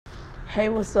Hey,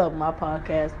 what's up, my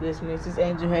podcast listeners? This is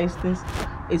Andrew Hastings.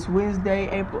 It's Wednesday,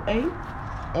 April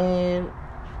 8th, and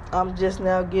I'm just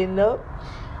now getting up.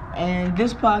 And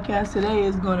this podcast today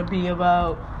is going to be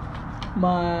about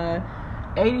my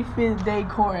 85th day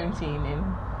quarantining,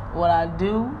 what I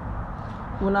do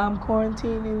when I'm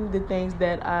quarantining, the things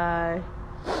that I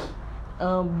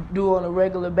do on a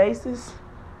regular basis.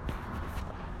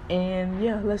 And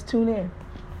yeah, let's tune in.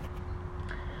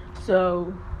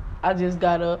 So, I just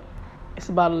got up. It's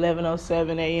about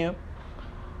 11:07 a.m.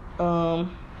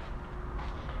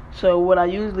 So what I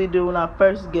usually do when I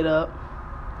first get up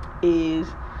is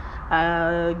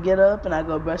I get up and I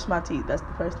go brush my teeth. That's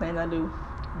the first thing I do.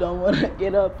 Don't want to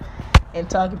get up and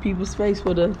talk in people's face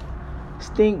with a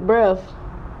stink breath,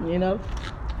 you know.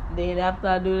 Then after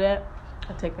I do that,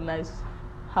 I take a nice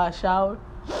hot shower.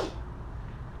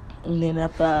 And then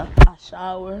after I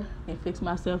shower and fix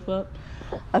myself up,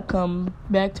 I come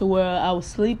back to where I was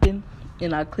sleeping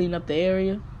and I clean up the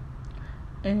area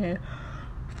and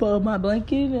fold my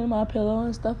blanket and my pillow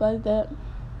and stuff like that.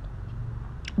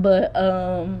 But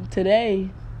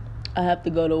today I have to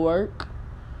go to work.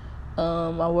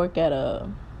 I work at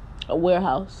a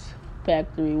warehouse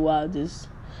factory where I just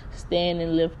stand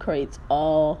and lift crates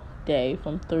all day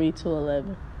from 3 to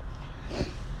 11.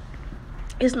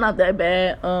 It's not that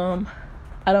bad.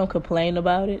 I don't complain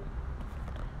about it.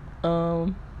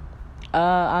 I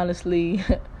honestly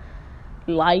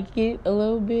like it a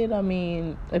little bit. I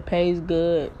mean, it pays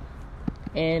good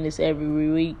and it's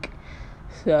every week.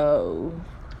 So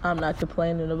I'm not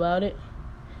complaining about it.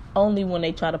 Only when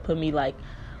they try to put me like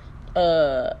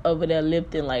over there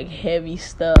lifting like heavy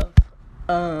stuff.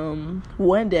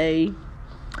 One day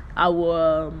I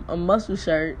wore a muscle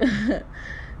shirt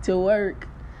to work,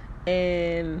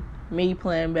 and me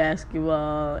playing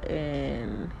basketball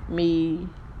and me,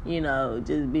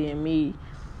 just being me.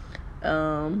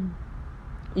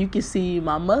 You can see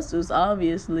my muscles,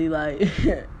 obviously, like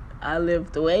I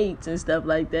lift weights and stuff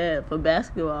like that for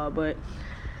basketball, but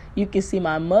you can see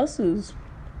my muscles.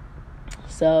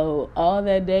 So all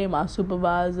that day, my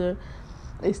supervisor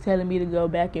is telling me to go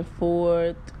back and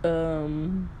forth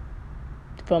from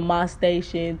my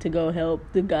station to go help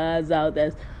the guys out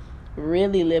that's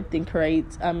really lifting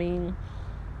crates. I mean,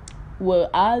 what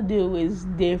I do is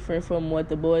different from what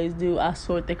the boys do. I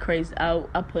sort the crates out.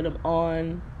 I put them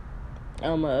on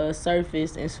a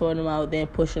surface and sort them out, then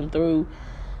push them through.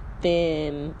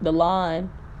 Then the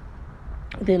line.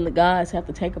 Then the guys have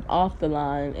to take them off the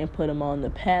line and put them on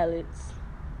the pallets.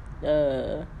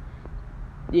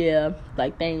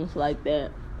 Like things like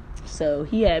that. So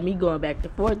he had me going back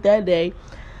and forth that day.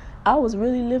 I was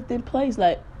really lifting plates,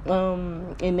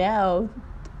 and now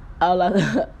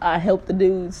I help the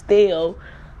dudes steal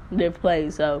their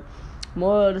plates. So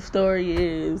moral of the story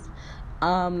is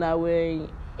I'm not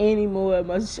wearing any more of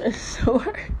my shirts to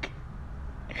work.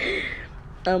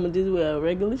 I'm going to just wear a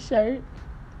regular shirt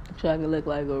so I can look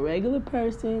like a regular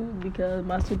person because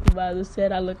my supervisor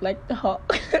said I look like the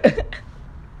Hulk.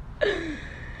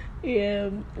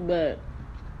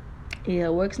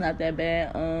 Work's not that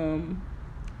bad.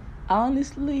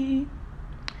 Honestly,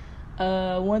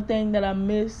 one thing that I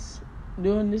miss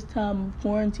during this time of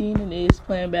quarantine is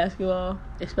playing basketball,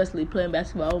 especially playing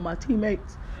basketball with my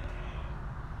teammates.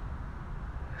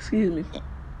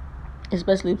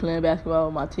 Especially playing basketball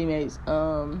with my teammates.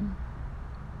 I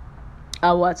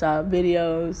watch our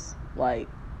videos,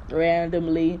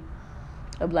 randomly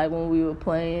of, when we were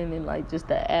playing and, just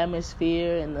the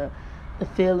atmosphere and the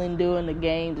feeling during the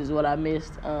games is what I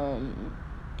missed.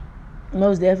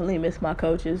 Most definitely miss my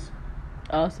coaches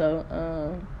also.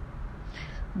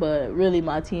 But really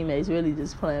my teammates, really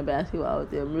just playing basketball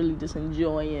with them, really just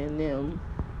enjoying them,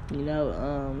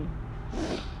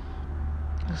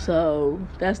 So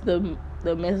that's the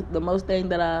most thing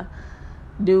that I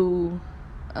do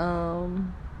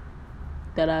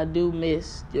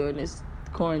miss during this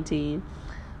quarantine.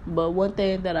 But one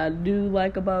thing that I do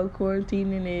like about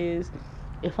quarantining is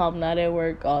if I'm not at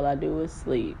work, all I do is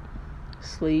sleep.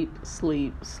 Sleep.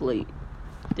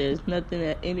 There's nothing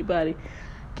that anybody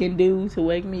can do to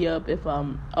wake me up if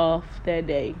I'm off that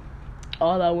day.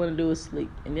 All I want to do is sleep.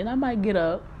 And then I might get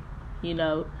up,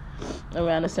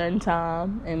 around a certain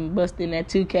time and bust in that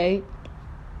 2K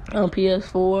on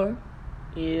PS4.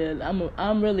 Yeah,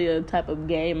 I'm really a type of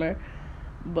gamer,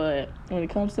 but when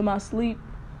it comes to my sleep,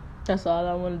 that's all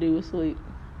I want to do is sleep.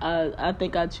 I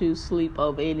think I choose sleep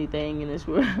over anything in this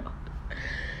world.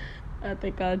 I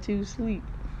think I choose sleep.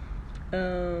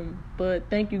 But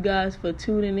thank you guys for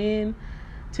tuning in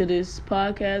to this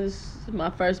podcast. This is my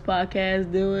first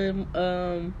podcast doing.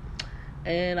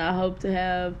 And I hope to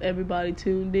have everybody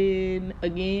tuned in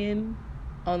again.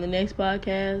 on the next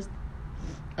podcast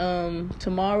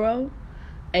tomorrow,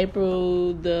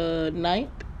 April the 9th,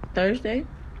 Thursday.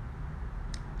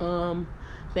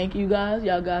 Thank you guys.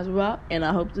 Y'all guys rock. And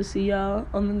I hope to see y'all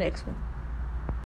on the next one.